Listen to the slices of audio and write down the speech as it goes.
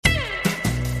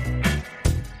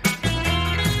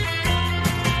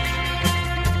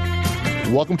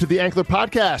Welcome to the Ankler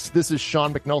Podcast. This is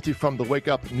Sean McNulty from the Wake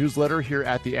Up newsletter here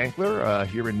at the Ankler,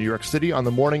 here in New York City on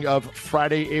the morning of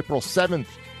Friday, April 7th.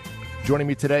 Joining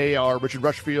me today are Richard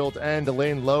Rushfield and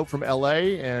Elaine Lowe from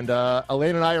LA. And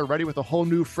Elaine and I are ready with a whole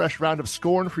new fresh round of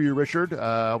scorn for you, Richard.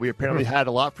 We apparently had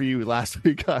a lot for you last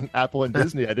week on Apple and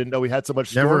Disney. I didn't know we had so much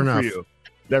scorn for you.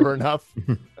 Never enough.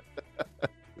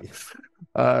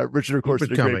 Richard, of course,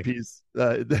 did a great piece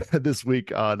this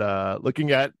week on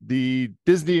looking at the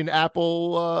Disney and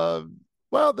Apple,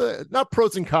 not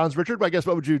pros and cons, Richard, but I guess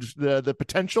what would you, the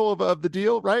potential of the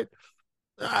deal, right?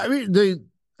 I mean,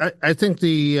 I think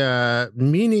the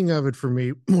meaning of it for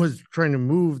me was trying to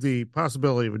move the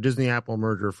possibility of a Disney-Apple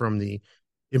merger from the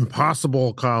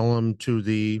impossible column to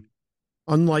the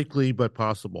unlikely but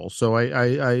possible. So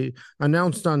I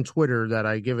announced on Twitter that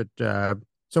I give it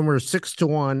somewhere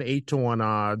 6-1, 8-1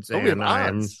 odds, and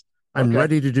I'm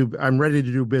ready to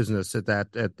do business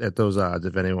at those odds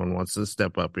if anyone wants to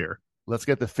step up here. Let's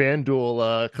get the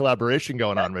FanDuel collaboration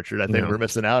going on, Richard. I think we're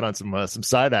missing out on some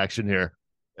side action here.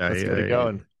 Let's get it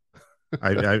going.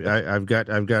 I've got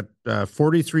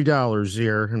 $43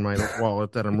 here in my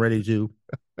wallet that I'm ready to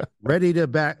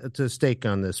stake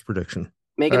on this prediction.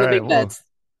 Making the big bets.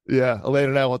 Yeah, Elaine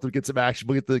and I want to get some action.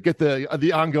 We'll get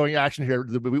the ongoing action here,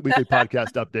 the weekly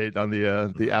podcast update on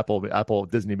the Apple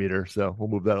Disney meter. So we'll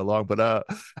move that along. But a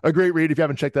great read if you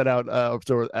haven't checked that out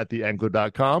over at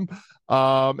theangler.com.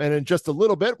 And in just a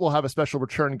little bit, we'll have a special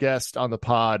return guest on the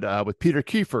pod with Peter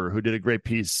Kiefer, who did a great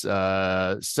piece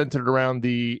centered around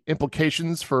the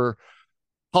implications for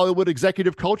Hollywood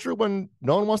executive culture when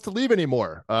no one wants to leave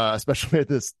anymore, especially at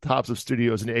the tops of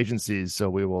studios and agencies. So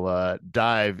we will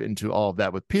dive into all of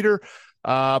that with Peter.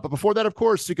 But before that, of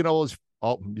course, you can always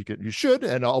you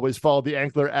should always follow the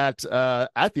Ankler at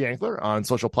the Ankler on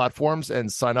social platforms and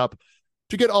sign up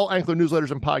to get all Ankler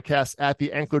newsletters and podcasts at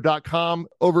theankler.com.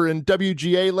 Over in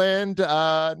WGA land,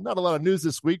 not a lot of news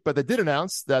this week, but they did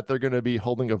announce that they're going to be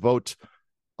holding a vote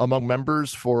among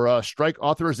members for strike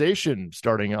authorization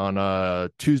starting on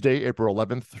Tuesday, April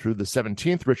 11th through the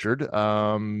 17th, Richard,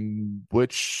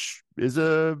 which is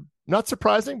not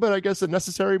surprising, but I guess a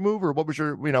necessary move. Or what was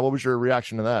your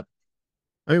reaction to that?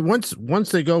 I mean,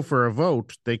 once they go for a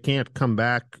vote, they can't come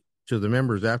back to the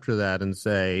members after that and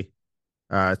say,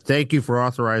 thank you for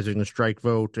authorizing a strike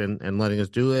vote and letting us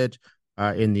do it.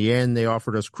 In the end, they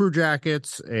offered us crew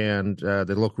jackets, and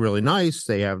they look really nice.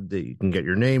 You can get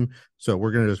your name, so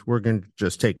we're gonna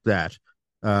just take that.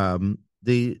 Having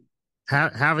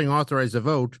authorized a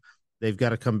vote, they've got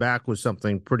to come back with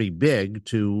something pretty big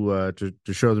to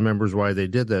show the members why they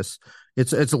did this.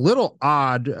 It's a little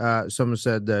odd. Someone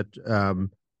said that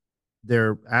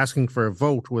they're asking for a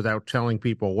vote without telling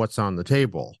people what's on the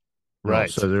table.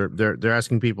 Right. So they're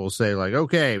asking people to say, like,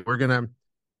 okay, we're gonna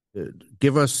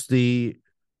give us the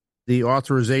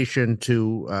authorization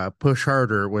to push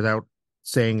harder without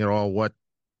saying at all what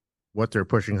they're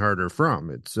pushing harder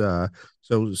from. It's so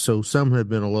some have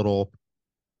been a little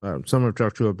some I've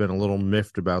talked to have been a little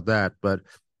miffed about that. But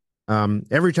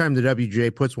every time the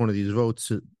WGA puts one of these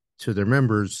votes to their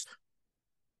members,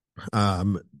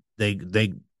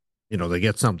 they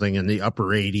get something in the upper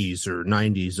 80s or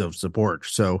 90s of support.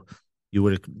 So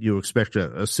you expect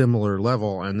a similar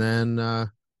level, and then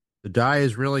the die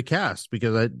is really cast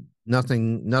because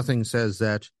nothing says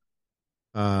that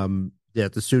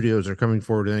that the studios are coming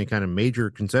forward with any kind of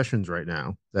major concessions right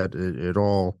now. That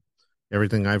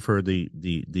everything I've heard, the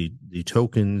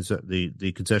tokens,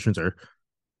 the concessions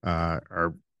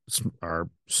are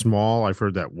small. I've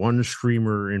heard that one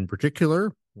streamer in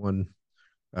particular, one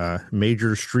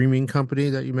major streaming company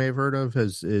that you may have heard of,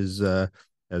 has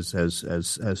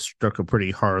struck a pretty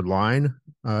hard line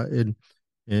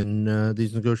in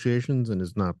these negotiations, and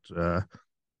is not.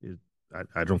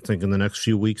 I don't think in the next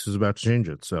few weeks is about to change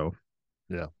it. So,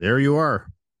 yeah, there you are.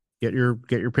 Get your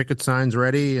picket signs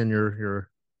ready and your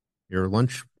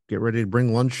lunch. Get ready to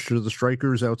bring lunch to the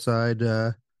strikers outside,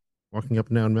 walking up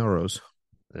and down Melrose.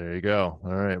 There you go.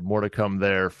 All right, more to come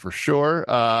there for sure.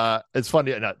 It's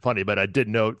funny, not funny, but I did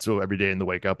note. So every day in the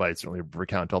wake up, I certainly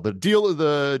recount all the deal of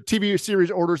the TV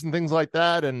series orders and things like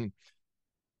that, and.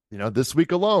 This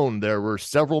week alone, there were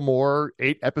several more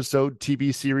 8-episode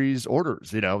TV series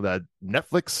orders, that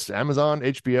Netflix, Amazon,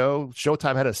 HBO,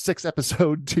 Showtime had a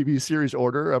 6-episode TV series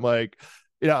order. I'm like,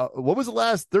 what was the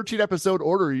last 13-episode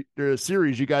order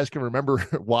series you guys can remember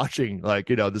watching? Like,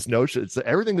 this notion,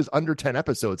 everything is under 10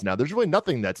 episodes now. There's really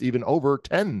nothing that's even over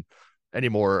 10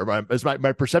 anymore. Is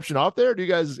my perception off there? Do you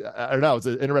guys, I don't know. It's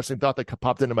an interesting thought that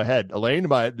popped into my head.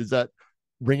 Elaine, is that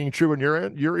ringing true in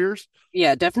your ears?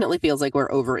 Yeah, it definitely feels like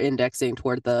we're over indexing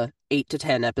toward the 8 to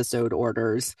 10 episode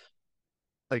orders.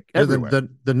 like everywhere.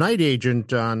 The Night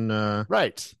Agent on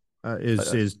Right.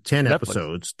 is 10 Netflix.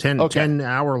 episodes, 10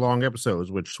 hour long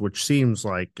episodes, which seems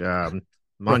like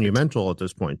monumental at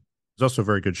this point. It's also a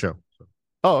very good show. So.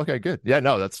 Oh, okay, good. Yeah,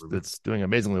 no, that's doing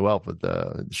amazingly well with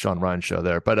the Sean Ryan show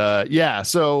there. But yeah,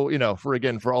 so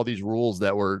for all these rules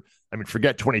that were, I mean,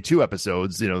 forget 22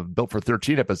 episodes, built for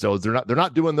 13 episodes. They're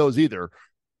not doing those either.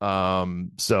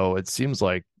 So it seems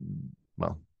like,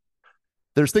 well,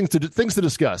 there's things to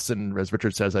discuss, and as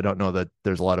Richard says, I don't know that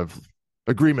there's a lot of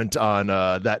agreement on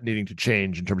that needing to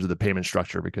change in terms of the payment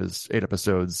structure, because 8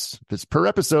 episodes, if it's per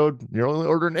episode, you're only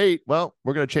ordering 8. Well,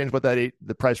 we're going to change what the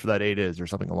price for that 8 is, or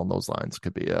something along those lines.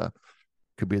 Could be the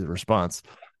response.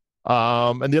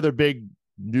 And the other big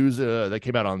news that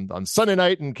came out on Sunday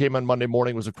night and came on Monday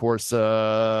morning was, of course,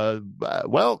 essentially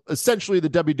the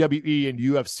WWE and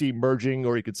UFC merging,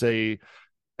 or you could say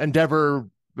Endeavor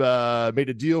made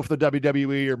a deal for the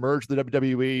WWE, or merged the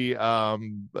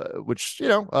WWE, which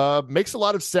makes a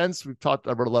lot of sense. I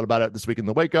wrote a lot about it this week in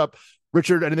the Wake Up.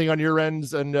 Richard, anything on your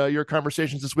ends and your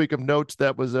conversations this week of note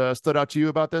that was stood out to you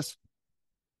about this?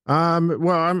 Well,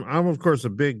 I'm of course a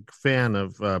big fan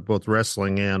of both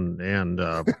wrestling and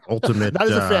Ultimate. Not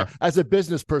as a fan, as a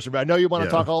business person, but I know you want to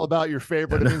talk all about your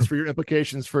favorite things for your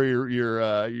implications for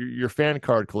your fan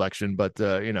card collection, but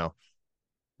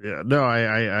Yeah, no,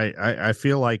 I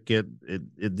feel like the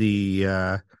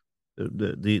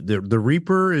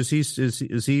Reaper, is he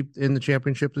in the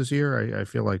championship this year? I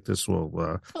feel like this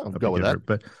will go with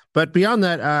that. But beyond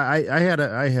that, I had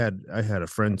a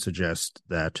friend suggest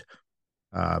that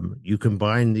you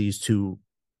combine these two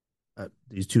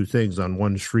things on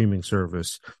one streaming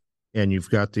service, and you've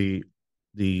got the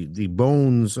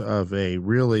bones of a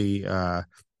really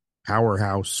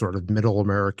powerhouse sort of middle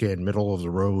American, middle of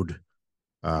the road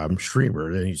streamer.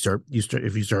 And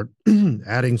if you start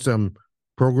adding some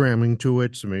programming to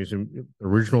it, some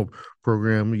original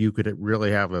program, you could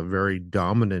really have a very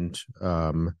dominant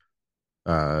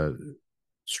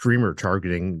streamer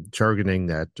targeting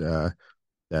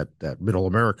that middle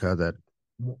America that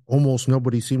almost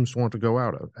nobody seems to want to go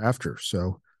out after.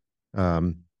 So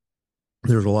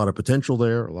there's a lot of potential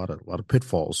there, a lot of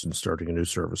pitfalls in starting a new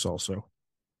service also.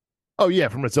 Oh yeah,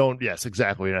 from its own, yes,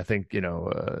 exactly. And I think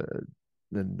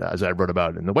and as I wrote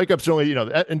about in the Wake Up, certainly,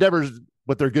 Endeavor's,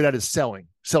 what they're good at is selling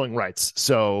rights.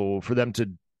 So for them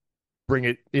to bring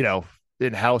it,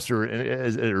 in house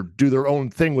or do their own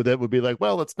thing with it would be like,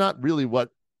 well, that's not really what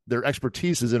their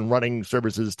expertise is in running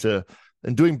services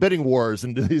and doing bidding wars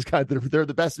and these guys. They're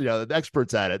the best, the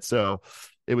experts at it. So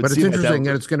it would. But it's interesting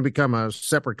that it's going to become a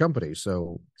separate company.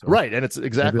 So right, and it's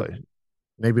exactly.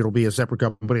 Maybe it'll be a separate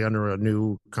company under a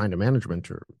new kind of management,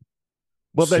 or.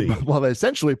 Well, they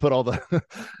essentially put all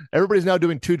everybody's now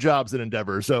doing 2 jobs in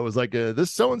Endeavor. So it was like this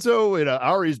so-and-so,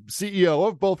 Ari's CEO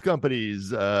of both companies.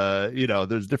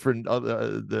 There's different,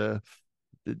 the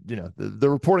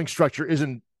reporting structure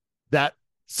isn't that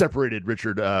separated,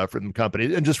 Richard, from the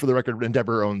company. And just for the record,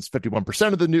 Endeavor owns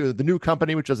 51% of the new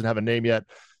company, which doesn't have a name yet,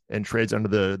 and trades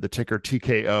under the ticker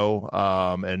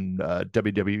TKO. And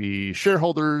WWE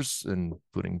shareholders,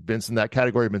 including Vince in that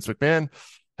category, Vince McMahon,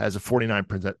 has a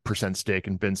 49% stake,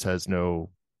 and Vince has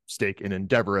no stake in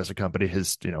Endeavor as a company.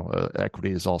 His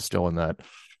equity is all still in the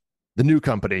new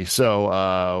company.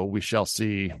 So we shall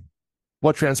see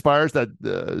what transpires. That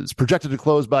is projected to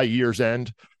close by year's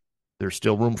end. There's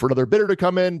still room for another bidder to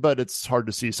come in, but it's hard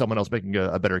to see someone else making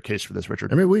a better case for this,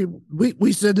 Richard. I mean,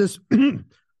 we said this. Excuse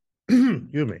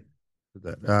me.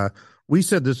 We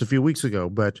said this a few weeks ago,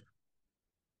 but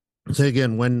say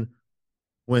again, when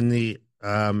the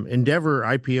Endeavor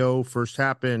IPO first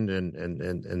happened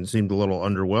and seemed a little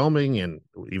underwhelming, and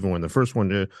even when the first one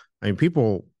did, I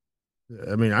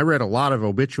read a lot of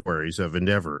obituaries of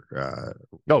Endeavor.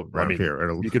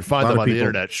 Here you can find them on the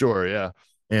internet, sure, yeah,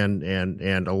 and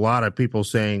a lot of people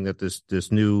saying that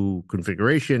this new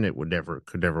configuration,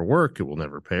 could never work, it will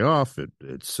never pay off.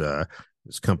 This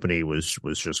company was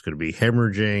just going to be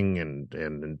hemorrhaging and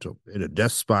in a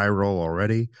death spiral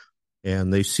already,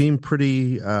 and they seem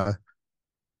pretty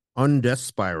undeath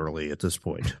spirally at this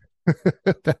point.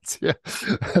 That's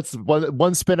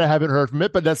one spin I haven't heard from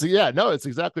it, but it's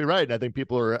exactly right. And I think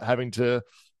people are having to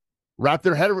wrap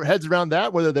their heads around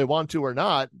that, whether they want to or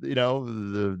not.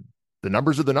 The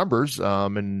numbers are the numbers.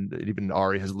 And even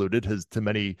Ari has alluded to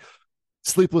many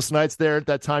sleepless nights there at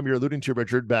that time you're alluding to,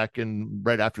 Richard, back in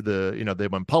right after they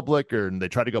went public, and they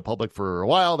tried to go public for a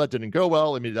while. That didn't go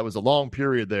well. I mean, that was a long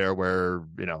period there where,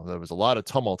 there was a lot of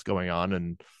tumult going on,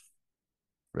 and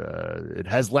it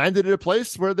has landed at a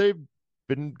place where they've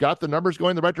got the numbers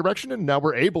going the right direction, and now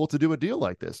we're able to do a deal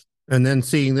like this. And then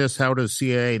seeing this, how does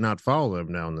CAA not follow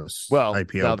them down this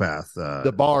IPO path?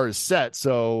 The bar is set.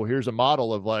 So here's a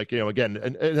model of like, again,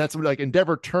 and that's like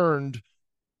Endeavor turned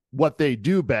what they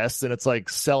do best, and it's like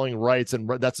selling rights, and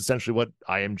that's essentially what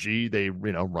IMG, they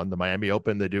run the Miami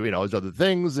Open, they do those other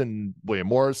things, and William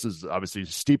Morris is obviously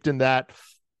steeped in that.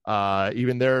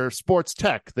 Even their sports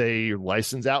tech, they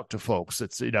license out to folks.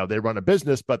 It's they run a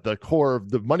business, but the core of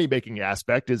the money making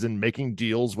aspect is in making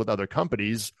deals with other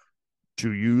companies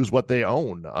to use what they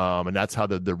own, and that's how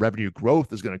the revenue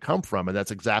growth is going to come from, and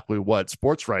that's exactly what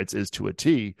sports rights is to a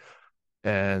T.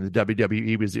 And the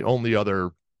WWE was the only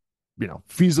other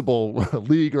feasible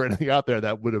league or anything out there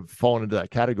that would have fallen into that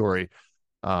category,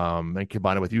 and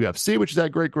combine it with UFC, which has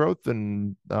had great growth,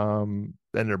 and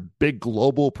they're big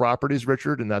global properties,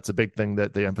 Richard, and that's a big thing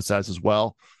that they emphasize as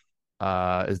well,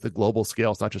 is the global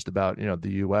scale. It's not just about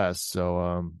the US.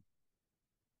 So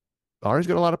Ari's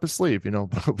got a lot up his sleeve,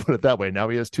 put it that way. Now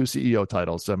he has 2 CEO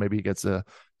titles, so maybe he gets a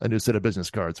new set of business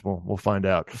cards. We'll find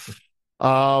out.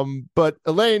 But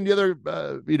Elaine, the other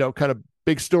kind of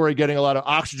big story getting a lot of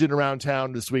oxygen around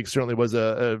town this week certainly was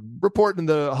a report in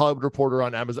the Hollywood Reporter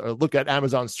on Amazon, a look at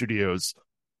Amazon Studios.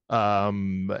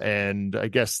 And I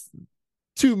guess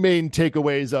 2 main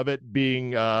takeaways of it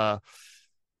being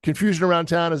confusion around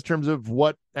town in terms of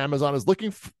what Amazon is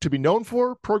looking to be known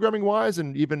for programming wise,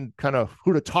 and even kind of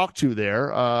who to talk to there.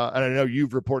 And I know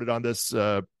you've reported on this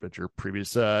at your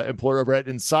previous employer over at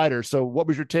Insider. So what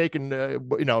was your take? And,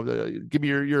 give me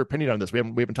your opinion on this. We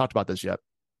haven't talked about this yet.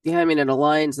 Yeah, I mean,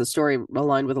 the story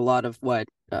aligned with a lot of what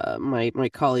my then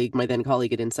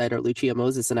colleague at Insider, Lucia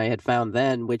Moses, and I had found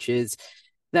then, which is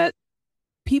that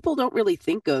people don't really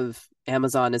think of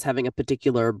Amazon as having a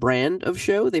particular brand of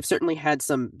show. They've certainly had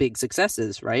some big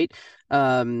successes, right?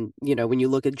 When you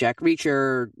look at Jack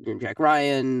Reacher, Jack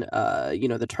Ryan,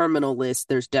 the Terminal List,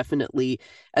 there's definitely,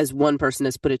 as one person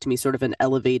has put it to me, sort of an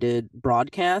elevated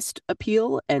broadcast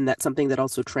appeal. And that's something that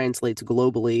also translates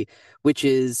globally, which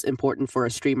is important for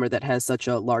a streamer that has such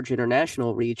a large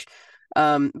international reach.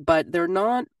 But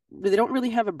they don't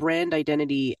really have a brand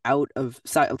identity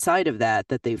outside of that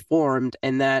they've formed,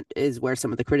 and that is where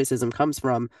some of the criticism comes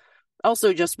from.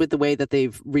 Also, just with the way that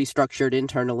they've restructured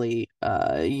internally,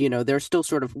 they're still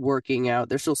sort of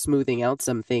they're still smoothing out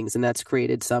some things, and that's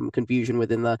created some confusion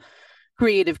within the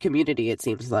creative community, it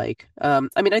seems like.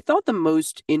 I thought the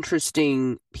most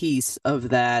interesting piece of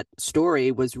that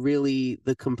story was really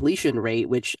the completion rate,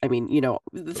 which,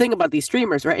 the thing about these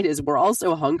streamers, right, is we're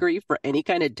also hungry for any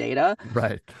kind of data.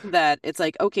 Right. That it's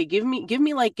like, okay, give me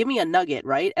a nugget,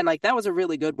 right? And like, that was a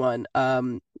really good one.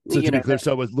 So to be clear,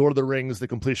 so with Lord of the Rings, the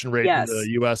completion rate in the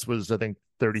US was, I think,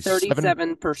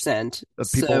 37% of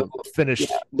people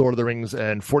finished Lord of the Rings,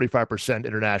 and 45%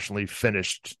 internationally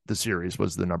finished the series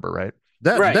was the number, right?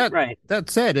 Right.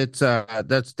 That said, it's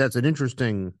that's a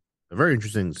very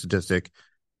interesting statistic.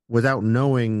 Without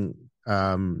knowing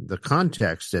the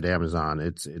context at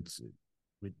Amazon,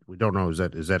 we don't know. Is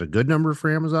that a good number for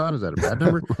Amazon? Is that a bad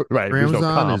number right, for Amazon?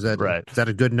 No comp, is that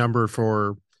a good number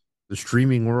for the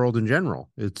streaming world in general?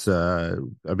 It's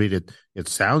it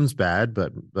sounds bad,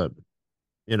 but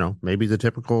maybe the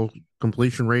typical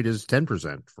completion rate is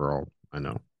 10% for all I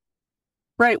know.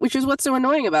 Right, which is what's so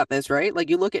annoying about this, right?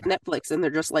 Like, you look at Netflix and they're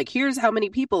just like, here's how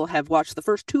many people have watched the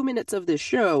first 2 minutes of this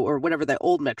show, or whatever that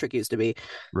old metric used to be.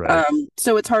 Right.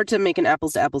 So it's hard to make an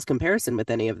apples to apples comparison with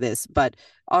any of this. But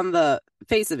on the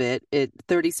face of it,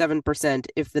 37%,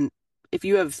 if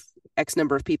you have X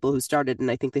number of people who started,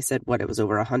 and I think they said it was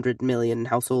over 100 million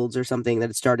households or something that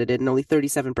had started it, and only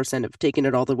 37% have taken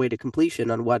it all the way to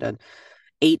completion on an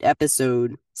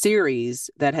 8-episode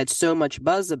series that had so much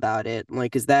buzz about it.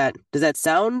 Like, does that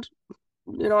sound,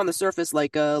 on the surface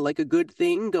like a good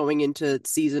thing going into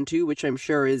season 2, which I'm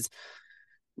sure is,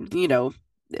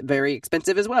 very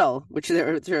expensive as well, which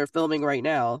they're filming right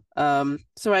now.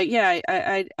 So I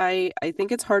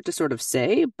think it's hard to sort of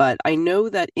say, but I know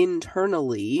that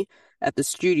internally at the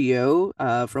studio,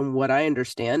 from what I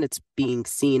understand, it's being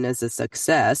seen as a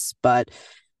success, but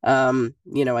I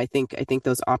think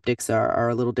those optics are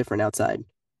a little different outside.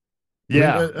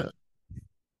 Yeah.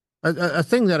 A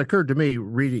thing that occurred to me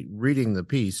reading the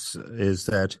piece is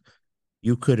that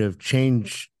you could have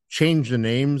changed the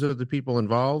names of the people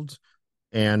involved,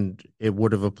 and it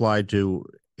would have applied to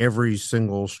every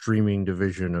single streaming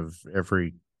division of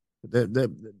every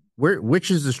which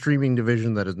is the streaming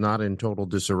division that is not in total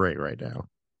disarray right now,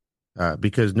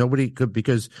 because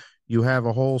you have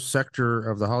a whole sector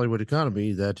of the Hollywood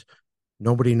economy that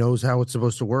nobody knows how it's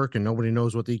supposed to work, and nobody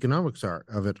knows what the economics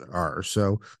are.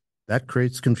 So that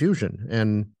creates confusion.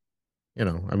 And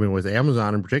I mean, with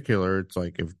Amazon in particular, it's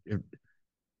like if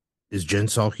is Jen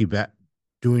Psaki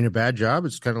doing a bad job?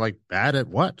 It's kind of like bad at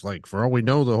what? Like, for all we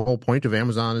know, the whole point of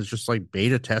Amazon is just like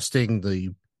beta testing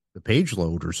the page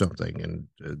load or something, and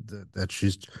that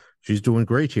she's doing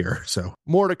great here. So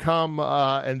more to come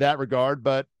in that regard,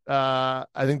 but I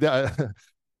think that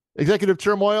executive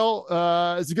turmoil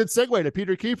is a good segue to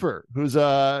Peter Kiefer, who's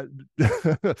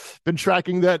been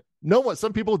tracking that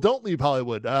some people don't leave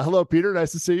Hollywood. Hello, Peter.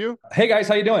 Nice to see you. Hey, guys.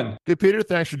 How you doing? Good, Peter.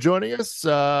 Thanks for joining us.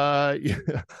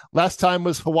 Last time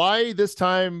was Hawaii. This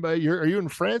time, are you in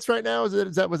France right now? Was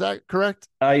that correct?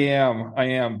 I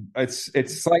am.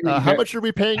 It's slightly. How much are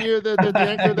we paying you, the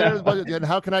anchor there? And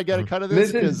how can I get a cut of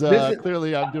this? Because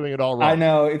clearly I'm doing it all wrong. I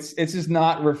know it's just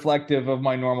not reflective of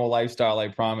my normal lifestyle. I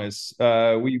promise.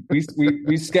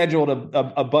 We scheduled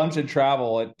a bunch of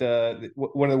travel at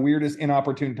one of the weirdest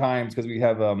inopportune times because we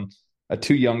have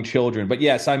two young children. But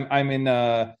yes, I'm in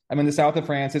the south of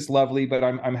France. It's lovely, but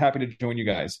I'm happy to join you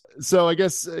guys. So I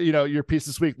guess your piece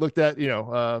this week looked at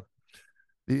the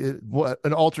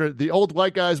old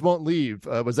white guys won't leave.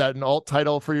 Was that an alt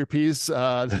title for your piece?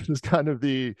 That was kind of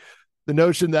the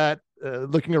notion that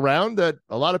looking around, that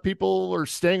a lot of people are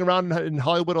staying around in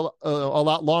Hollywood a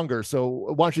lot longer.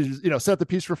 So why don't you set the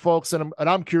piece for folks? And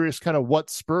I'm curious, kind of what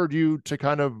spurred you to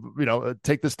kind of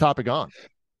take this topic on.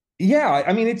 Yeah,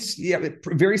 I mean, it's a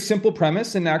very simple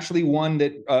premise, and actually one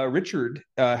that Richard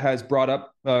has brought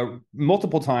up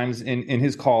multiple times in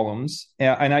his columns.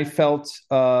 And I felt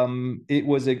it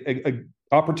was a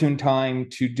opportune time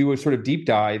to do a sort of deep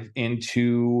dive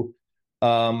into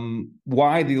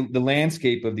why the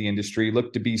landscape of the industry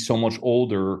looked to be so much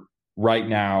older right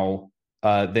now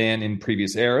than in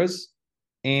previous eras.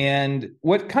 And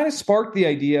what kind of sparked the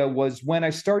idea was when I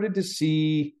started to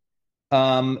see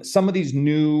some of these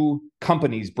new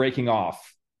companies breaking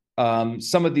off.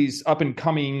 Some of these up and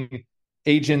coming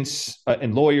agents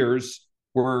and lawyers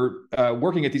were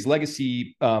working at these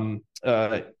legacy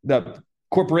the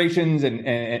corporations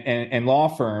and law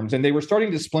firms, and they were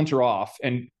starting to splinter off,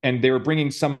 and they were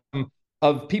bringing some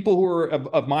of people who were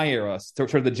of my era,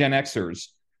 sort of the Gen Xers,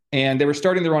 and they were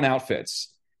starting their own outfits.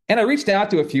 And I reached out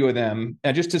to a few of them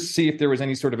just to see if there was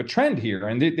any sort of a trend here.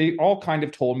 And they all kind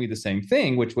of told me the same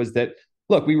thing, which was that,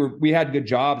 look, we had good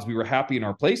jobs, we were happy in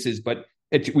our places, but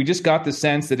we just got the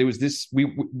sense that it was this,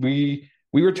 we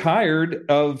were tired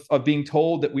of being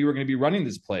told that we were going to be running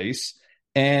this place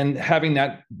and having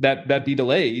that be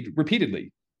delayed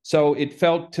repeatedly. So it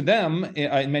felt to them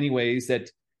in many ways that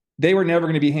they were never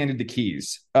going to be handed the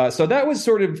keys. So that was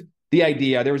sort of the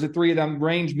idea. There was three of them.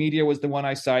 Range Media was the one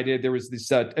I cited. There was this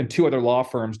and two other law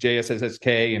firms,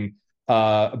 JSSK and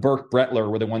Burke Brettler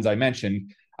were the ones I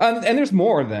mentioned. And there's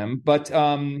more of them, but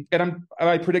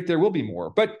I predict there will be more.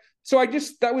 But so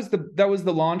that was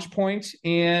the launch point,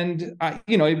 and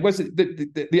it was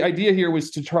the idea here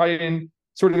was to try and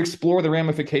sort of explore the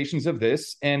ramifications of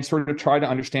this and sort of try to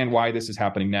understand why this is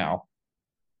happening now.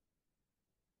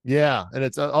 Yeah, and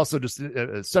it's also just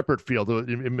a separate field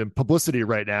in publicity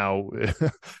right now.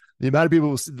 The amount of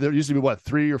people, there used to be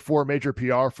 3 or 4 major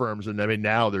PR firms, and I mean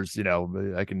now there's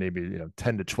I can name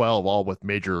 10 to 12, all with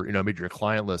major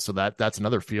client lists. So that's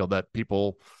another field that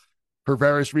people, for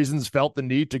various reasons, felt the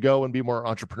need to go and be more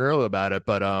entrepreneurial about it.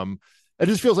 But it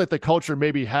just feels like the culture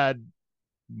maybe had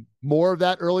more of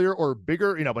that earlier or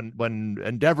bigger. When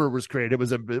Endeavor was created,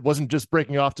 it wasn't just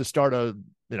breaking off to start a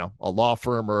law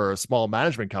firm or a small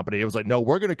management company. It was like, no,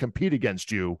 we're going to compete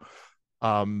against you.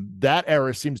 That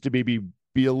era seems to be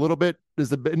a little bit, as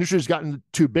the industry's gotten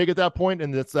too big at that point,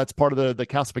 and that's part of the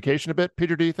calcification a bit.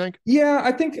 Peter, do you think? Yeah,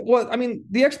 I think. Well, I mean,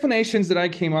 the explanations that I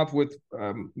came up with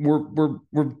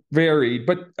were varied,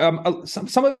 but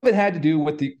some of it had to do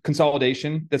with the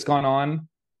consolidation that's gone on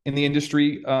in the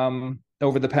industry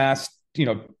over the past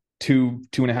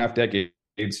 2.5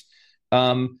 decades.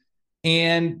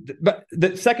 But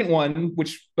the second one,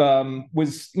 which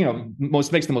was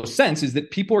makes the most sense, is that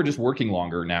people are just working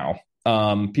longer now.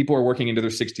 People are working into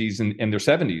their 60s and their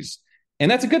 70s,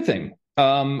 and that's a good thing.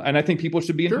 And I think people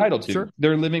should be entitled to. Sure.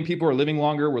 People are living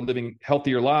longer. We're living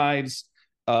healthier lives.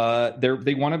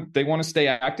 They want to stay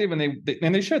active, and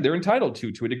they should. They're entitled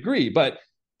to a degree. But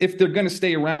if they're going to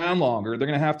stay around longer, they're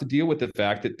going to have to deal with the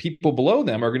fact that people below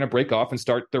them are going to break off and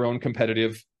start their own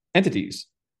competitive entities.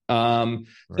 Right.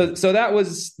 So that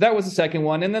was the second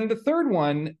one, and then the third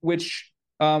one, which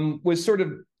was sort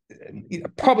of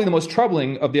probably the most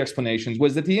troubling of the explanations,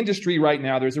 was that the industry right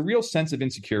now, there's a real sense of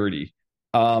insecurity,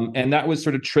 and that was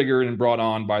sort of triggered and brought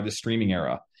on by the streaming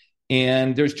era.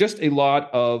 And there's just a lot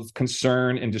of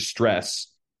concern and distress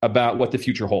about what the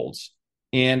future holds.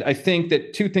 And I think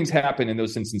that two things happen in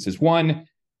those instances. One,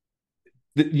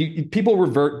 people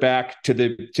revert back to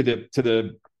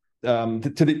the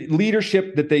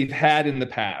leadership that they've had in the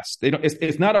past.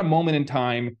 It's not a moment in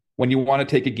time when you want to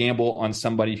take a gamble on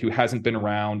somebody who hasn't been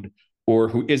around or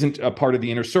who isn't a part of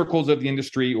the inner circles of the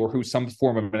industry or who's some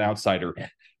form of an outsider.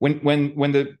 When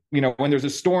there's a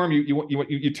storm,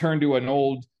 you turn to an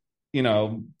old,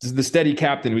 the steady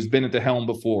captain who's been at the helm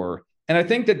before. And I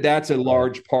think that that's a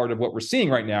large part of what we're seeing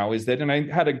right now is that, and I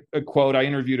had a quote, I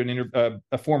interviewed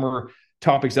a former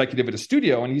top executive at a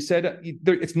studio, and he said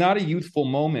it's not a youthful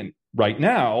moment right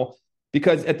now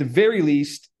because at the very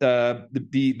least,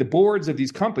 the boards of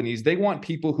these companies, they want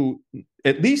people who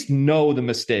at least know the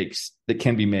mistakes that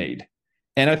can be made.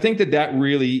 And I think that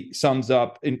really sums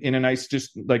up in a nice,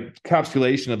 just like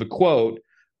encapsulation of a quote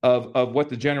of what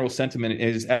the general sentiment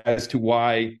is as to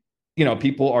why,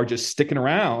 people are just sticking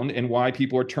around and why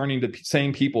people are turning to the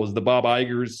same people as the Bob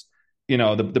Igers,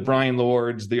 the Brian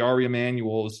Lords, the Ari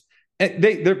Emanuels. And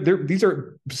these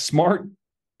are smart,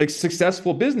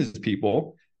 successful business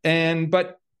people.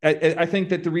 But I think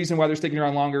that the reason why they're sticking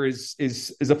around longer is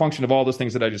a function of all those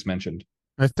things that I just mentioned.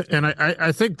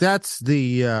 I think that's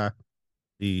the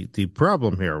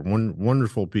problem here. One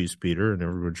wonderful piece, Peter, and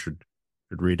everyone should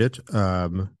read it.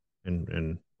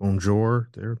 And bonjour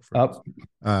there.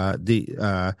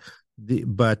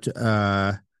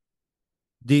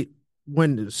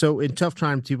 So in tough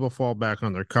times, people fall back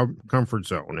on their comfort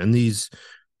zone, and these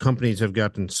companies have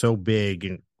gotten so big,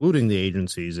 including the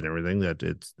agencies and everything, that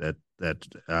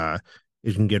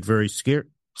it can get very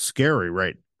scary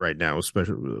right now,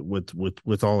 especially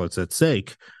with all that's at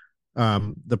stake.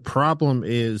 The problem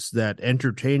is that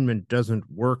entertainment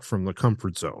doesn't work from the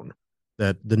comfort zone.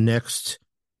 That the next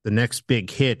big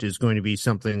hit is going to be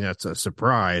something that's a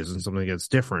surprise and something that's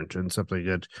different and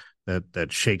something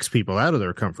that shakes people out of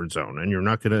their comfort zone. And you're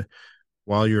not going to,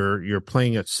 while you're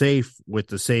playing it safe with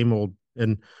the same old,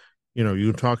 and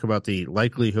you talk about the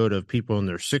likelihood of people in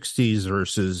their 60s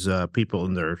versus people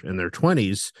in their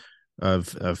 20s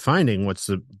of finding what's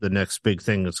the next big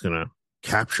thing that's going to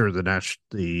capture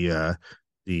the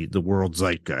world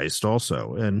zeitgeist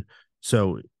also. And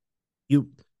so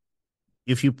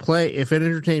if in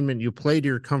entertainment you play to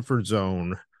your comfort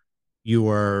zone, you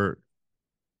are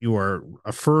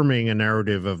affirming a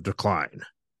narrative of decline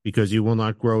because you will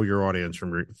not grow your audience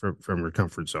from your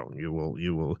comfort zone. You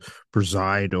will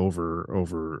preside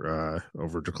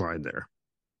over decline there.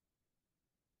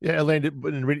 Yeah, Elaine,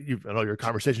 in all your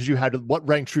conversations you had, what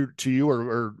rang true to you,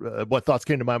 or what thoughts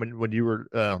came to mind when you were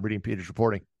reading Peter's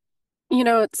reporting?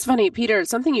 It's funny, Peter,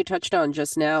 something you touched on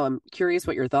just now. I'm curious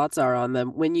what your thoughts are on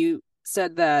them. When you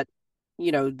said that,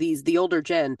 the older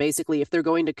gen, basically, if they're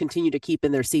going to continue to keep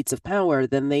in their seats of power,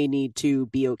 then they need to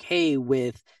be okay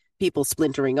with people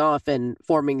splintering off and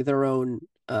forming their own,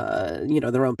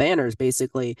 their own banners,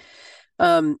 basically.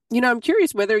 I'm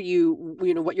curious whether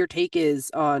what your take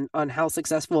is on how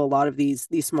successful a lot of these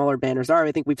smaller banners are.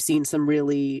 I think we've seen some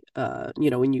really,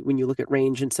 when you look at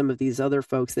Range and some of these other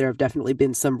folks, there have definitely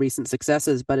been some recent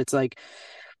successes, but it's like,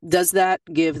 does that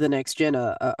give the next gen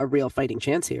a real fighting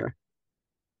chance here?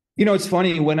 It's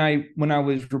funny, when I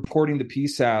was reporting the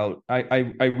piece out,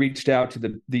 I reached out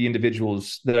to the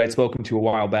individuals that I'd spoken to a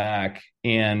while back,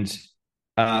 and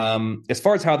as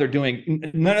far as how they're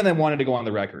doing, none of them wanted to go on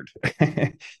the record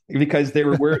because they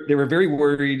were very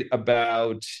worried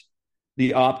about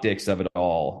the optics of it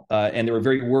all, and they were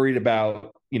very worried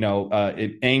about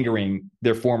it angering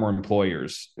their former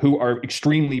employers, who are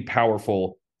extremely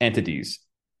powerful entities,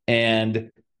 and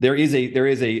there's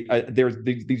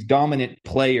these dominant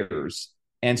players.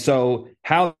 And so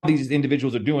how these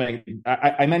individuals are doing,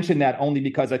 I mentioned that only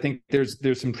because I think there's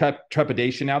some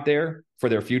trepidation out there for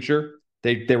their future.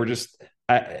 They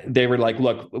were like,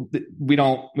 look, we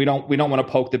don't want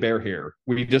to poke the bear here.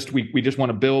 We just want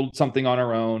to build something on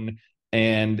our own,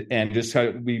 and just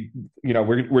we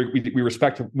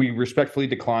respectfully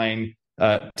decline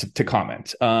to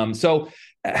comment. So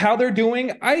how they're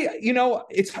doing,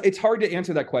 it's hard to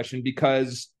answer that question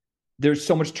because there's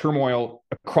so much turmoil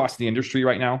across the industry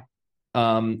right now.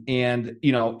 And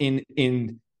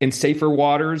in safer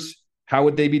waters, how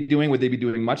would they be doing? Would they be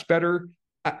doing much better?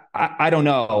 I don't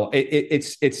know.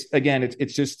 It's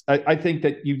just, I think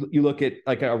that you look at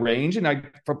like a Range, and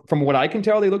from what I can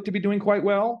tell, they look to be doing quite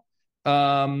well.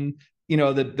 The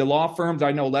law firms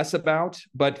I know less about,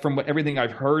 but from everything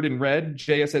I've heard and read,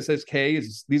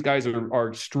 JSSK these guys are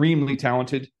extremely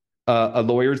talented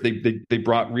lawyers. They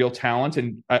brought real talent,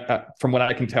 and from what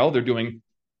I can tell, they're doing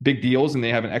big deals, and they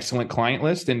have an excellent client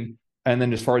list. And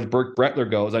then as far as Burke Brettler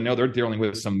goes, I know they're dealing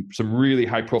with some really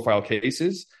high profile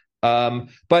cases.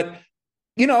 But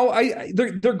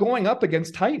they're going up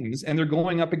against titans, and they're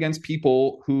going up against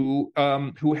people who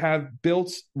have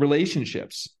built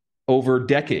relationships over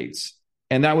decades.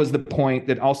 And that was the point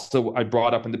that also I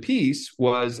brought up in the piece.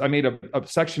 Was I made a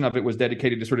section of it was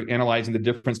dedicated to sort of analyzing the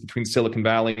difference between Silicon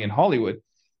Valley and Hollywood.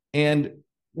 And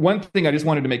one thing I just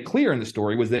wanted to make clear in the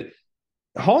story was that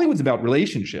Hollywood's about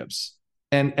relationships,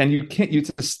 and you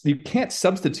can't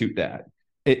substitute that,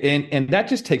 and that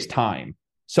just takes time.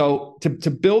 So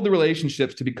to build the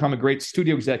relationships, to become a great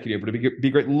studio executive, or to be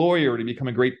a great lawyer, or to become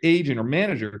a great agent or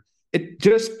manager, it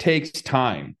just takes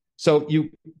time. So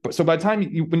by the time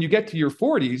when you get to your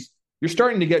 40s, you're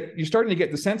starting to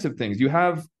get the sense of things. You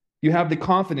have the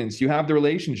confidence, you have the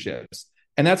relationships,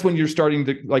 and that's when you're starting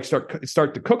to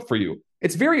start to cook for you.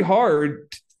 It's very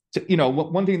hard to,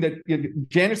 one thing that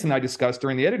Janice and I discussed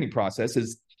during the editing process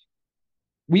is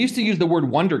we used to use the word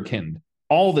wonderkind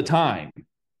all the time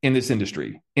in this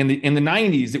industry. In the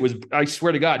 90s, it was, I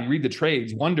swear to God, you read the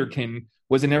trades, wonderkind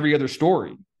was in every other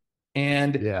story.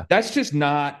 And that's just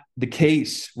not the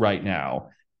case right now.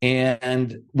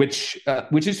 And which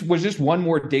was just one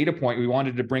more data point we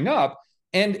wanted to bring up.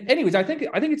 And anyways, I think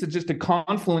it's just a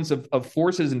confluence of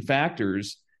forces and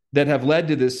factors that have led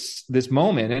to this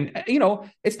moment. And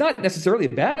it's not necessarily a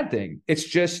bad thing. It's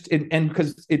just and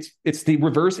because it's the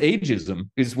reverse ageism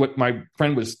is what my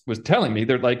friend was telling me.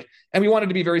 They're like, and we wanted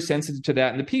to be very sensitive to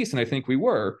that in the piece, and I think we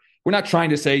were. We're not trying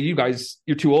to say, you guys,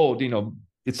 you're too old,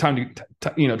 it's time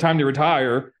to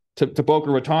retire to Boca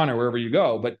Raton or wherever you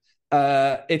go. But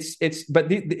it's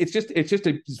just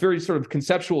a very sort of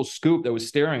conceptual scoop that was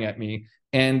staring at me.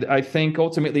 And I think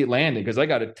ultimately it landed because I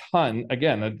got a ton,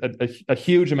 again, a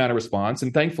huge amount of response.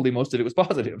 And thankfully, most of it was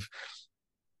positive.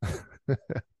 But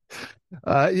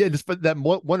that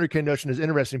wonderkind notion is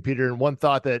interesting, Peter. And one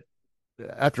thought that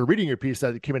after reading your piece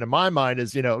that came into my mind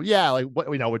is, we're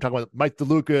talking about Mike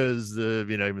DeLucas,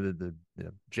 the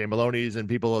Jay Maloney's and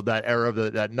people of that era of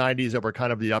that 90s that were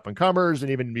kind of the up and comers.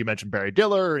 And even you mentioned Barry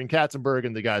Diller and Katzenberg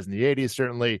and the guys in the 80s,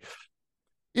 certainly,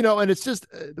 and it's just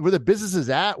where the business is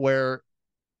at, where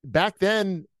back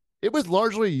then it was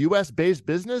largely US based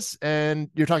business. And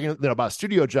you're talking about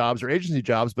studio jobs or agency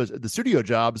jobs, but the studio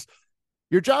jobs,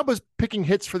 your job was picking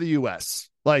hits for the US.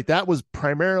 Like that was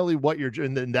primarily what you're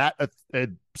doing. And that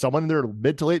someone in their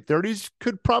mid to late 30s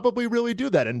could probably really do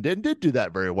that and did do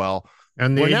that very well.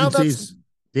 And the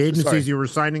agencies you were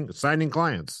signing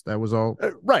clients. That was all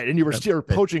right. And you were still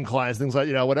poaching clients, things like,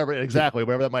 whatever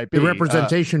that might be. The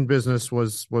representation business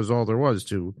was all there was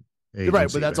to agency.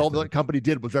 Right. But that's all the company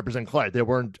did was represent clients. They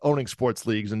weren't owning sports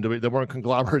leagues and they weren't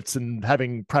conglomerates and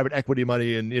having private equity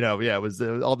money. And, it was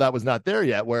all that was not there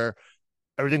yet, where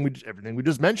everything we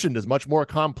just mentioned is much more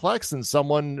complex than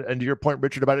someone, and to your point,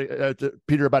 Richard, about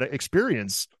Peter, about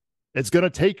experience. It's going to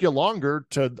take you longer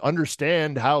to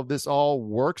understand how this all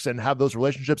works and have those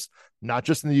relationships, not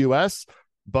just in the U.S.,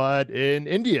 but in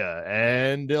India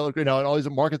and, in all these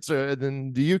markets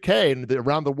in the UK and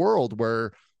around the world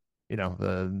where,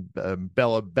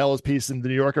 Bella's piece in the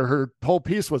New Yorker, her whole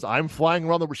piece was, I'm flying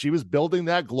around she was building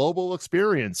that global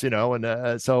experience,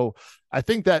 and so I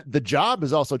think that the job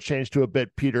has also changed to a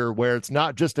bit, Peter, where it's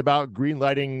not just about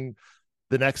greenlighting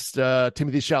the next Timothée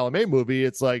Chalamet movie.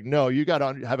 It's like, no, you got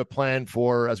to have a plan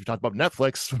for, as we talked about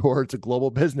Netflix, for it's a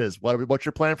global business. What's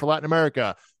your plan for Latin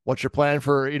America? What's your plan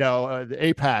for, the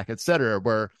APAC, et cetera?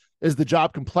 Where is the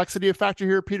job complexity a factor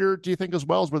here, Peter, do you think, as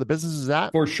well as where the business is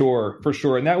at? For sure.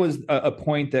 And that was a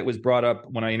point that was brought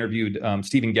up when I interviewed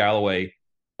Stephen Galloway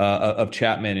of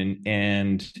Chapman.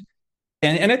 And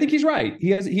I think he's right. He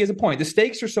has a point. The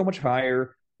stakes are so much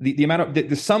higher. The amount of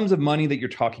the sums of money that you're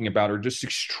talking about are just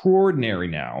extraordinary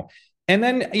now. And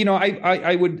then,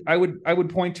 I would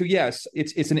point to, yes,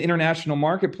 it's an international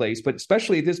marketplace, but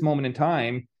especially at this moment in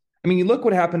time, I mean, you look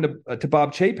what happened to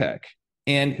Bob Chapek,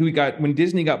 and when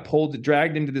Disney got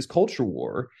dragged into this culture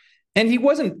war, and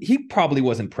he probably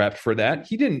wasn't prepped for that.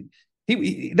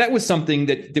 That was something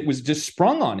that was just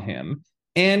sprung on him,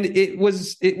 and it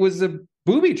was a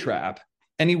booby trap,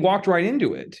 and he walked right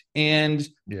into it. And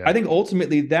I think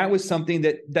ultimately that was something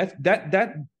that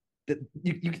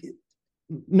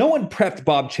no one prepped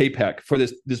Bob Chapek for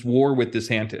this war with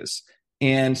DeSantis.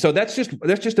 And so that's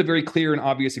just a very clear and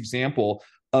obvious example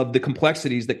of the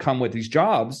complexities that come with these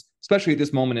jobs, especially at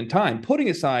this moment in time, putting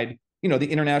aside,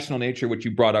 the international nature, which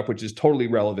you brought up, which is totally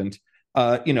relevant,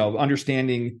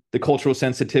 understanding the cultural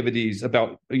sensitivities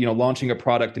about, launching a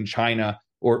product in China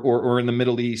or in the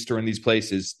Middle East or in these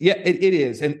places. Yeah, it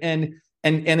is. And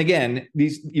again,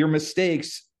 your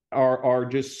mistakes are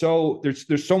just so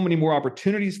there's so many more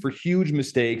opportunities for huge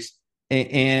mistakes.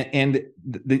 And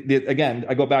again,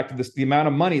 I go back to this, the amount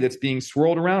of money that's being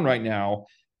swirled around right now.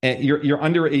 and you're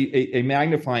under a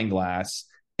magnifying glass.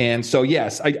 And so,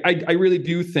 yes, I really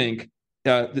do think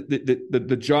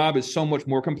the job is so much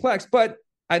more complex. But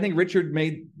I think Richard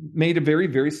made a very,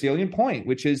 very salient point,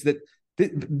 which is that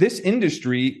this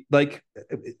industry, like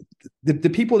the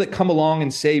people that come along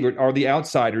and save it are the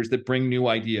outsiders that bring new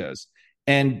ideas.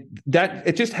 And that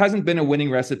it just hasn't been a winning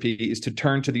recipe, is to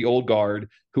turn to the old guard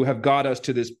who have got us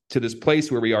to this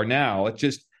place where we are now. It's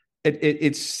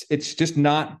just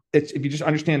not. If you just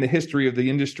understand the history of the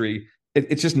industry,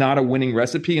 it's just not a winning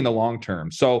recipe in the long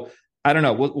term. So I don't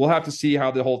know. We'll have to see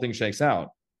how the whole thing shakes out.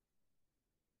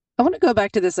 I want to go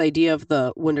back to this idea of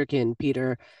the Wunderkind,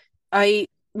 Peter. I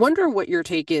wonder what your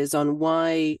take is on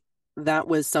why that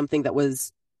was something that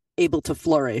was able to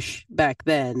flourish back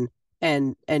then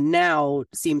and now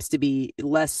seems to be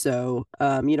less so.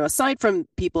 Aside from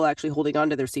people actually holding on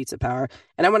to their seats of power,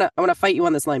 and I want to fight you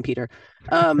on this line, Peter.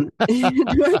 Toward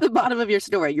the bottom of your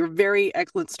story, your very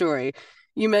excellent story,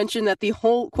 you mentioned that the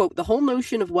whole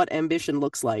notion of what ambition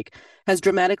looks like has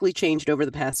dramatically changed over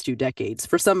the past 2 decades.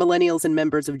 For some millennials and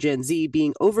members of Gen Z,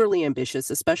 being overly ambitious,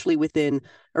 especially within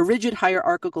a rigid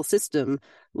hierarchical system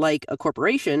like a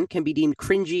corporation, can be deemed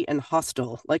cringy and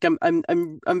hostile. Like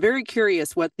I'm very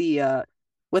curious what the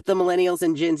millennials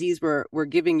and Gen Zs were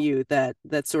giving you that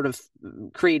sort of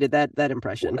created that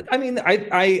impression. I mean,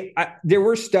 I there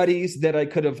were studies that I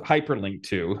could have hyperlinked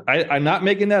to. I'm not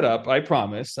making that up, I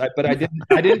promise. But I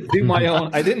didn't do my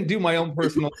own. I didn't do my own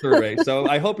personal survey. So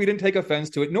I hope you didn't take offense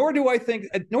to it. Nor do I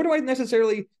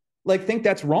necessarily think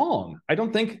that's wrong. I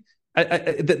don't think.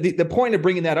 The point of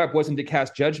bringing that up wasn't to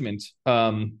cast judgment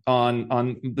on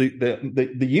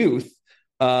the youth.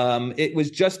 It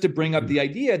was just to bring up the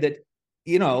idea that,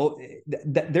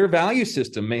 their value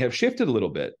system may have shifted a little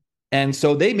bit. And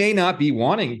so they may not be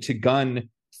wanting to gun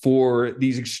for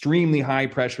these extremely high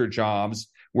pressure jobs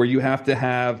where you have to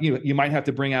have, you might have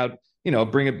to bring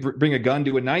a gun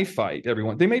to a knife fight.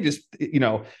 Everyone, they may just,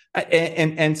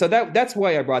 and so that's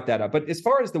why I brought that up. But as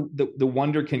far as the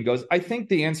Wunderkind goes, I think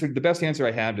the best answer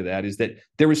I have to that is that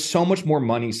there was so much more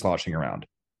money sloshing around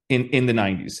in the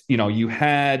 90s. You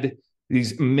had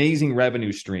these amazing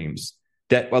revenue streams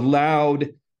that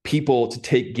allowed people to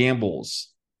take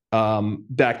gambles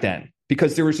back then,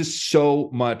 because there was just so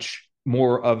much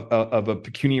more of a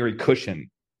pecuniary cushion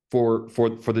for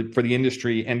the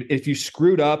industry. And if you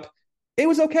screwed up, it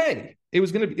was okay. It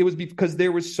was because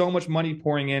there was so much money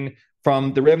pouring in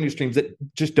from the revenue streams that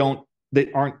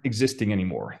aren't existing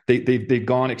anymore. They've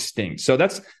gone extinct. So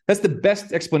that's the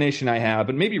best explanation I have.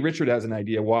 But maybe Richard has an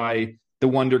idea why the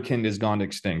Wunderkind has gone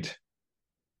extinct.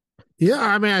 Yeah,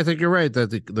 I mean, I think you're right that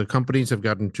the companies have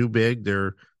gotten too big.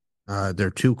 They're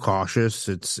too cautious.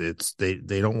 They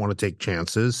don't want to take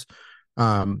chances.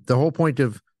 The whole point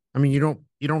of, I mean, you don't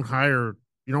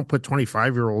put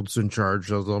 25-year-olds in charge,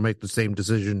 so they'll make the same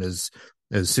decision as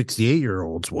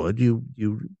 68-year-olds would. You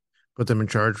put them in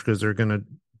charge because they're going to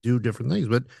do different things.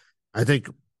 But I think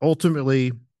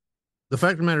ultimately, the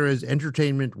fact of the matter is,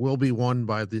 entertainment will be won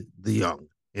by the young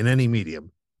in any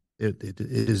medium. It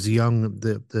is the young.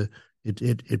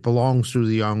 It belongs to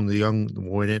the young. The young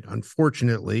win it.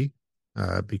 Unfortunately,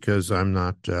 because I'm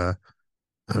not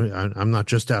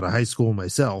just out of high school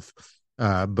myself,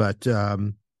 but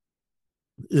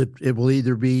it will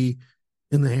either be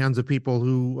in the hands of people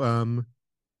who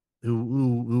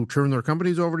turn their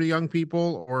companies over to young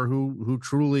people, or who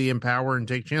truly empower and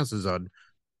take chances on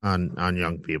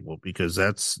young people, because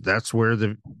that's where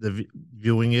the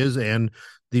viewing is. And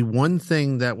the one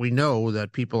thing that we know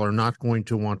that people are not going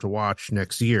to want to watch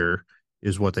next year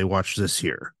is what they watched this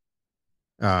year.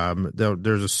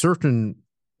 There's a certain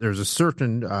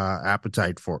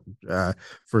appetite for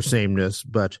sameness,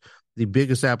 but the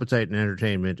biggest appetite in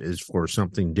entertainment is for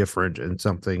something different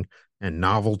and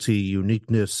novelty,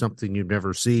 uniqueness, something you've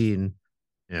never seen.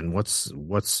 And what's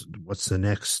the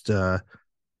next the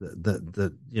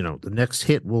next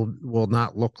hit will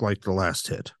not look like the last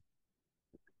hit.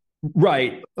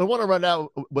 Right. I want to run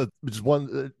out with just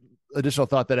one additional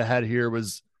thought that I had here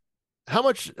was how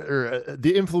much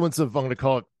the influence of, I'm going to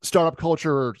call it startup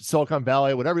culture or Silicon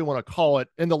Valley, whatever you want to call it,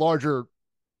 in the larger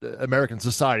American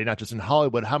society, not just in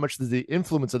Hollywood. How much is the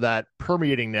influence of that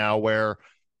permeating now, where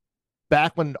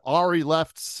back when Ari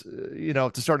left,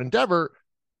 to start Endeavor,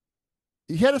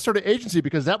 he had to start an agency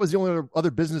because that was the only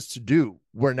other business to do.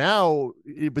 Where now,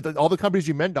 but all the companies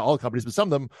you mentioned, all the companies, but some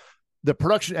of them, the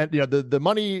production and the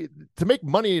money to make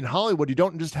money in Hollywood, you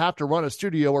don't just have to run a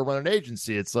studio or run an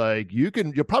agency. It's like you'll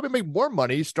probably make more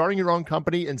money starting your own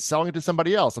company and selling it to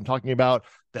somebody else. I'm talking about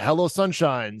the Hello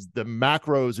Sunshines, the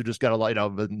Macros, who just got a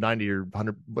 $90 or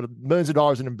 $100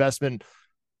 millions in investment.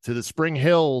 to the Spring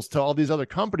Hills, to all these other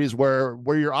companies where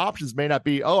your options may not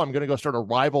be, oh, I'm going to go start a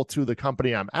rival to the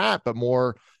company I'm at, but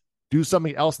more do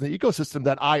something else in the ecosystem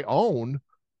that I own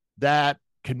that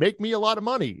can make me a lot of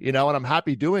money, and I'm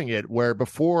happy doing it. Where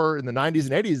before in the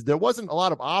 90s and 80s, there wasn't a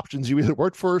lot of options. You either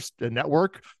worked for a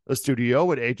network, a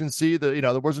studio, an agency.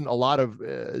 There wasn't a lot of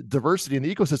diversity in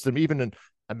the ecosystem, even in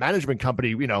a management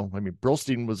company.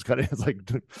 Brillstein was kind of like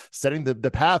setting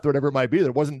the path, or whatever it might be.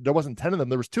 There wasn't 10 of them.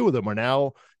 There was 2 of them. Where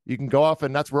now you can go off,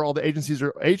 and that's where all the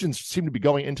agents seem to be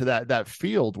going into that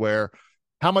field. Where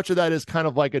how much of that is kind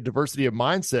of like a diversity of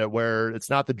mindset, where it's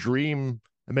not the dream.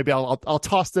 And maybe I'll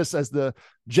toss this as the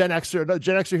Gen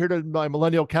Xer here to my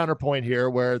millennial counterpoint here,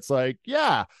 where it's like,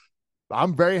 yeah,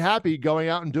 I'm very happy going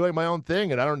out and doing my own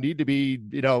thing, and I don't need to be,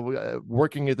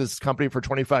 working at this company for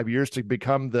 25 years to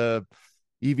become the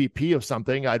EVP of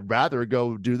something. I'd rather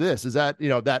go do this. Is that,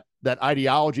 that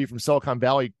ideology from Silicon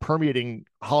Valley permeating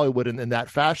Hollywood in that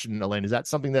fashion, Elaine? Is that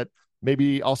something that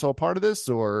maybe also a part of this,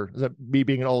 or is that me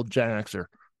being an old Gen Xer?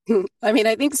 I mean,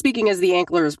 I think speaking as the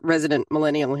Anklers resident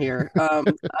millennial here,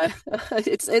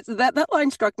 it's that line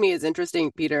struck me as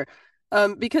interesting, Peter,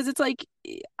 because it's like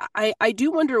I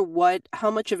do wonder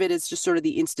how much of it is just sort of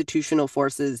the institutional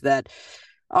forces that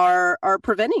are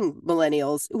preventing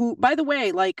millennials, who, by the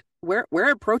way, like we're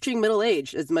approaching middle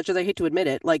age. As much as I hate to admit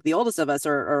it, like the oldest of us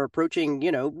are approaching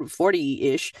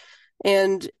 40-ish,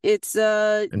 and it's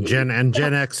and Gen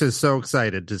X is so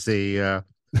excited to see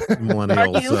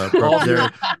millennials.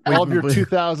 All of your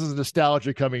 2000s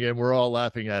nostalgia coming in. We're all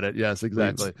laughing at it. Yes,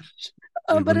 exactly.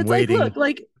 But it's waiting. Like,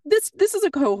 look, this is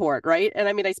a cohort, right? And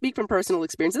I mean, I speak from personal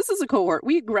experience. This is a cohort.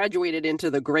 We graduated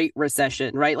into the Great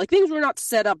Recession, right? Like, things were not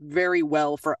set up very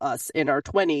well for us in our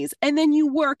 20s. And then you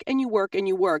work and you work and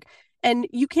you work, and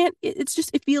you can't. It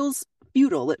feels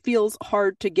futile. It feels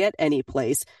hard to get any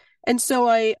place. And so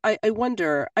I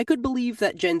wonder. I could believe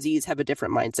that Gen Zs have a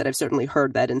different mindset. I've certainly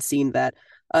heard that and seen that.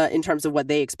 In terms of what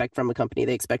they expect from a company.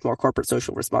 They expect more corporate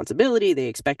social responsibility. They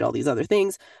expect all these other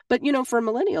things. But, for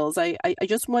millennials, I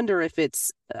just wonder if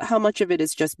it's how much of it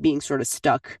is just being sort of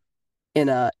stuck in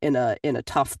a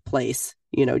tough place,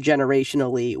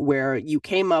 generationally, where you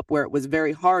came up where it was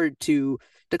very hard to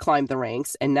climb the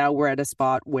ranks. And now we're at a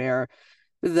spot where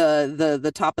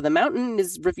the top of the mountain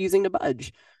is refusing to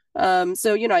budge.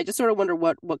 So, I just sort of wonder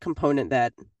what component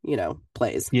that,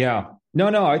 plays. Yeah.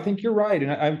 No, I think you're right.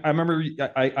 And I remember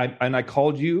I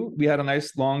called you. We had a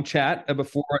nice long chat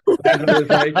before.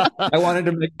 I wanted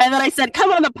to make... And then I said, come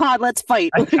on the pod, let's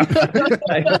fight. This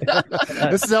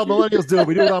is how millennials do it.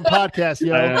 We do it on podcasts,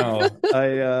 I know.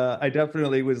 I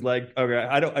definitely was like, okay,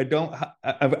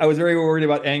 I was very worried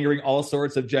about angering all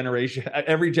sorts of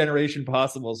every generation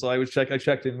possible. So I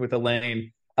checked in with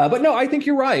Elaine. But no, I think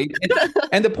you're right.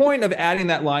 And the point of adding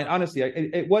that line, honestly,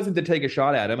 it wasn't to take a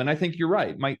shot at him. And I think you're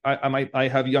right. I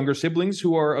have younger siblings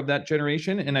who are of that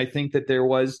generation. And I think that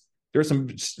there's some,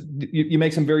 you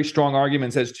make some very strong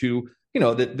arguments as to,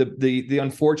 the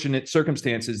unfortunate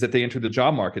circumstances that they enter the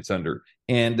job markets under.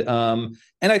 And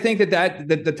I think that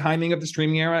the timing of the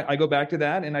streaming era, I go back to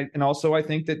that. And also I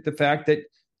think that the fact that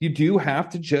you do have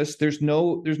to there's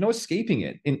no escaping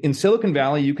it. In Silicon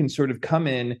Valley, you can sort of come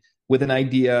in with an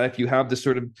idea, if you have the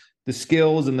sort of the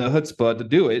skills and the chutzpah to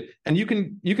do it, and you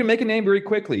can make a name very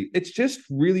quickly. It's just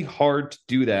really hard to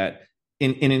do that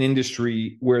in an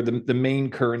industry where the main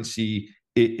currency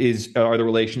are the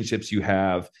relationships you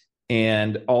have,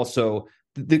 and also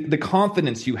the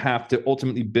confidence you have to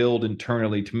ultimately build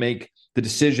internally to make the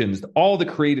decisions, all the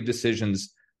creative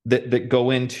decisions that go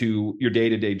into your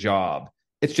day-to-day job.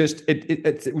 It's just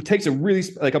it takes a really,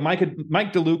 like a Mike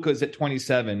DeLuca's at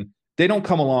 27. They don't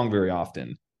come along very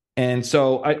often. And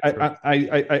so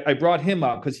I brought him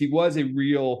up because he was a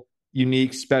real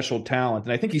unique, special talent.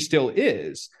 And I think he still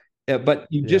is. But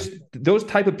those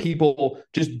type of people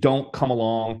just don't come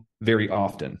along very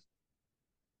often.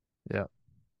 Yeah.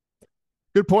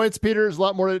 Good points, Peter. There's a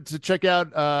lot more to check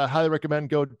out. Highly recommend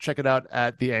go check it out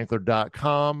at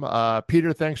theankler.com.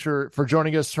 Peter, thanks for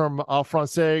joining us from Al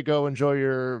Francais. Go enjoy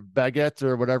your baguette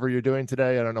or whatever you're doing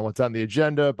today. I don't know what's on the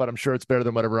agenda, but I'm sure it's better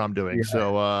than whatever I'm doing. Yeah.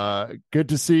 So good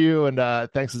to see you, and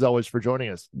thanks as always for joining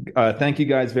us. Thank you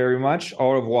guys very much.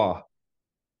 Au revoir.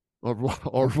 Au revoir.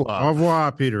 Au revoir. Au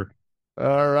revoir, Peter.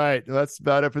 All right. That's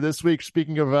about it for this week.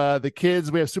 Speaking of the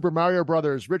kids, we have Super Mario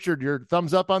Brothers. Richard, your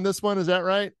thumbs up on this one. Is that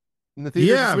right? In the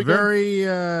yeah, very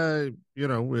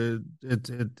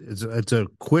it's a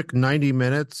quick 90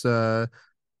 minutes.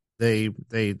 They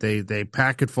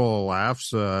pack it full of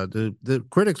laughs. The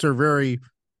critics are very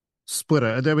split.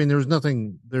 I mean, there's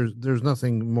nothing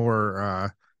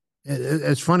more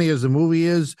as funny as the movie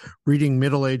is, reading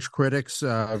middle-aged critics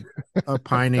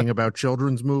opining about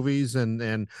children's movies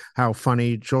and how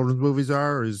funny children's movies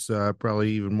are is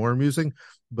probably even more amusing.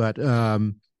 But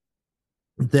it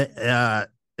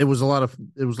was the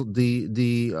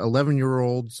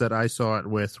 11-year-olds that I saw it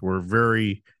with were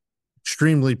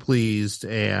extremely pleased,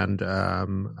 and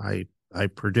I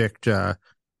predict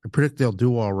they'll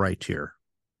do all right here.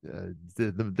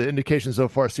 The indications so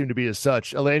far seem to be as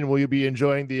such. Elaine, will you be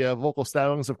enjoying the vocal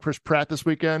stylings of Chris Pratt this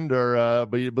weekend, or are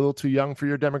you a little too young for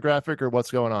your demographic, or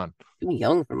what's going on? Too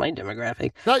young for my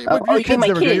demographic. Not your kids'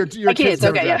 demographic. Your kids'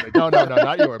 okay, yeah. No,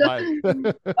 not yours.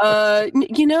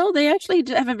 They actually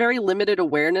have a very limited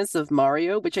awareness of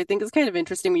Mario, which I think is kind of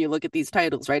interesting when you look at these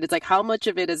titles, right? It's like how much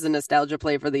of it is a nostalgia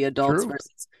play for the adults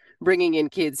versus bringing in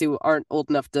kids who aren't old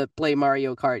enough to play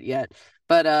Mario Kart yet.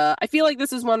 But I feel like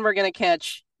this is one we're gonna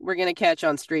catch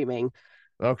on streaming.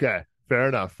 Okay, fair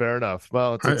enough.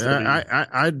 Well,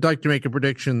 I'd like to make a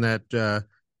prediction that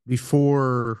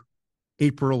before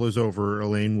April is over,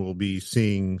 Elaine will be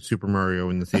seeing Super Mario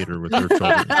in the theater with her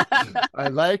children. I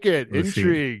like it.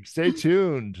 Intrigue. Stay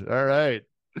tuned. All right.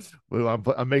 Well,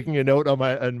 I'm making a note on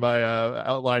my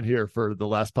outline here for the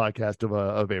last podcast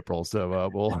of April, so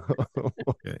we'll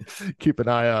keep an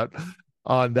eye out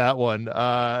on that one.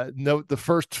 Note the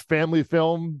first family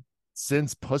film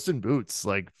since Puss in Boots,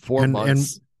 like 4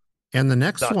 months. And the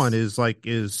next one is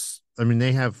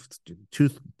they have 2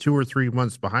 or 3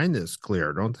 months behind this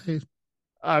clear, don't they?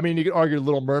 I mean, you could argue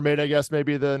Little Mermaid, I guess,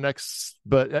 maybe the next,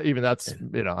 but even that's, I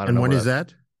don't know. And when is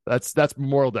that? That's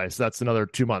Memorial Day, so that's another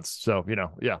 2 months. So,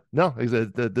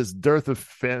 this dearth of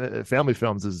family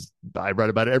films is, I read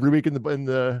about it every week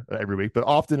every week, but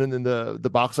often in the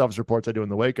box office reports I do in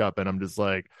the Wake Up, and I'm just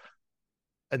like,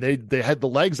 and they had the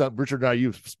legs on. Richard and I,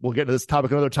 we'll get into this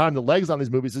topic another time. The legs on these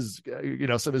movies is,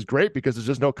 some is great because there's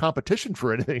just no competition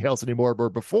for anything else anymore.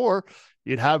 But before,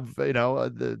 you'd have,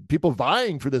 the people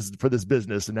vying for this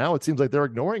business, and now it seems like they're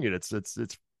ignoring it.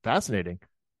 It's fascinating.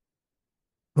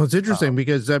 Well, it's interesting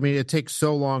because it takes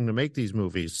so long to make these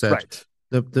movies that right.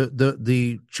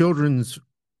 the children's,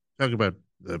 talking about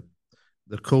the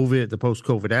COVID, the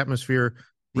post-COVID atmosphere.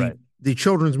 The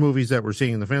children's movies that we're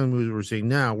seeing, the family movies we're seeing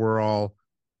now, were all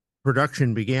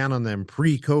production began on them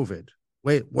pre-COVID,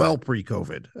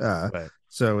 pre-COVID. Right.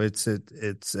 So it's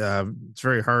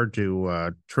very hard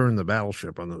to turn the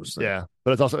battleship on those things. Yeah,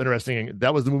 but it's also interesting.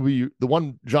 That was the movie, the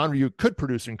one genre you could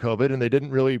produce in COVID, and they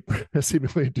didn't really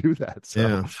seemingly do that.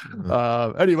 So,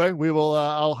 anyway, we will.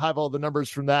 I'll have all the numbers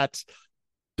from that.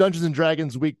 Dungeons and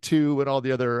Dragons Week 2 and all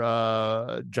the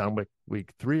other John Wick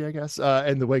Week 3, I guess,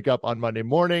 and the Wake Up on Monday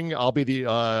morning. I'll be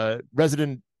the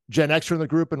resident Gen Xer in the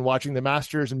group and watching the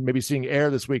Masters and maybe seeing Air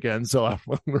this weekend. So I'm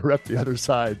going to rep the other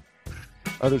side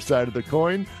of the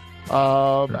coin.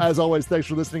 As always, thanks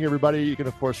for listening, everybody. You can,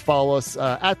 of course, follow us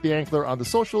at The Ankler on the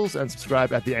socials and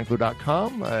subscribe at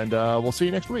theankler.com. And we'll see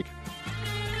you next week.